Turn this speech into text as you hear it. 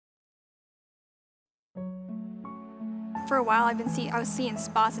For a while, I was seeing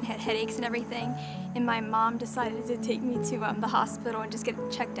spots and had headaches and everything, and my mom decided to take me to the hospital and just get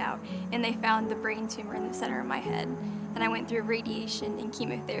checked out, and they found the brain tumor in the center of my head. And I went through radiation and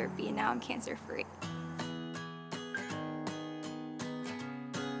chemotherapy, and now I'm cancer-free.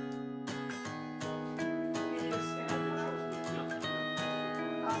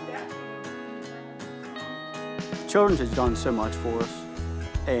 Children has done so much for us,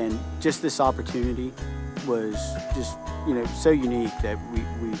 and just this opportunity was just, so unique that we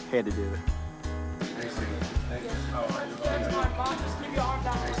had to do it. Just keep your arm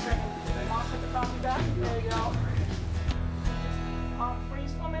down for a second. Mom, put the coffee back. There you go.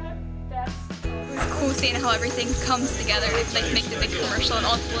 Freeze for a minute. It was cool seeing how everything comes together to make the big commercial, and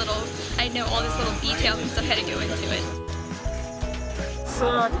I know all these little details and stuff had to go into it. It's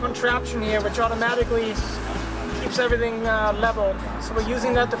a contraption here which automatically keeps everything level. So we're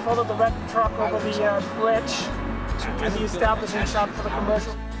using that to follow the red truck over the bridge to the establishing shot for the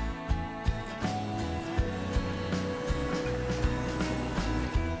commercial.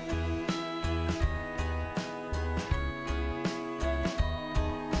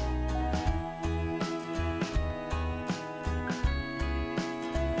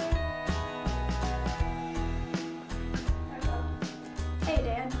 Hey,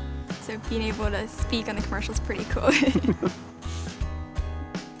 Dan. So being able to speak on the commercial is pretty cool.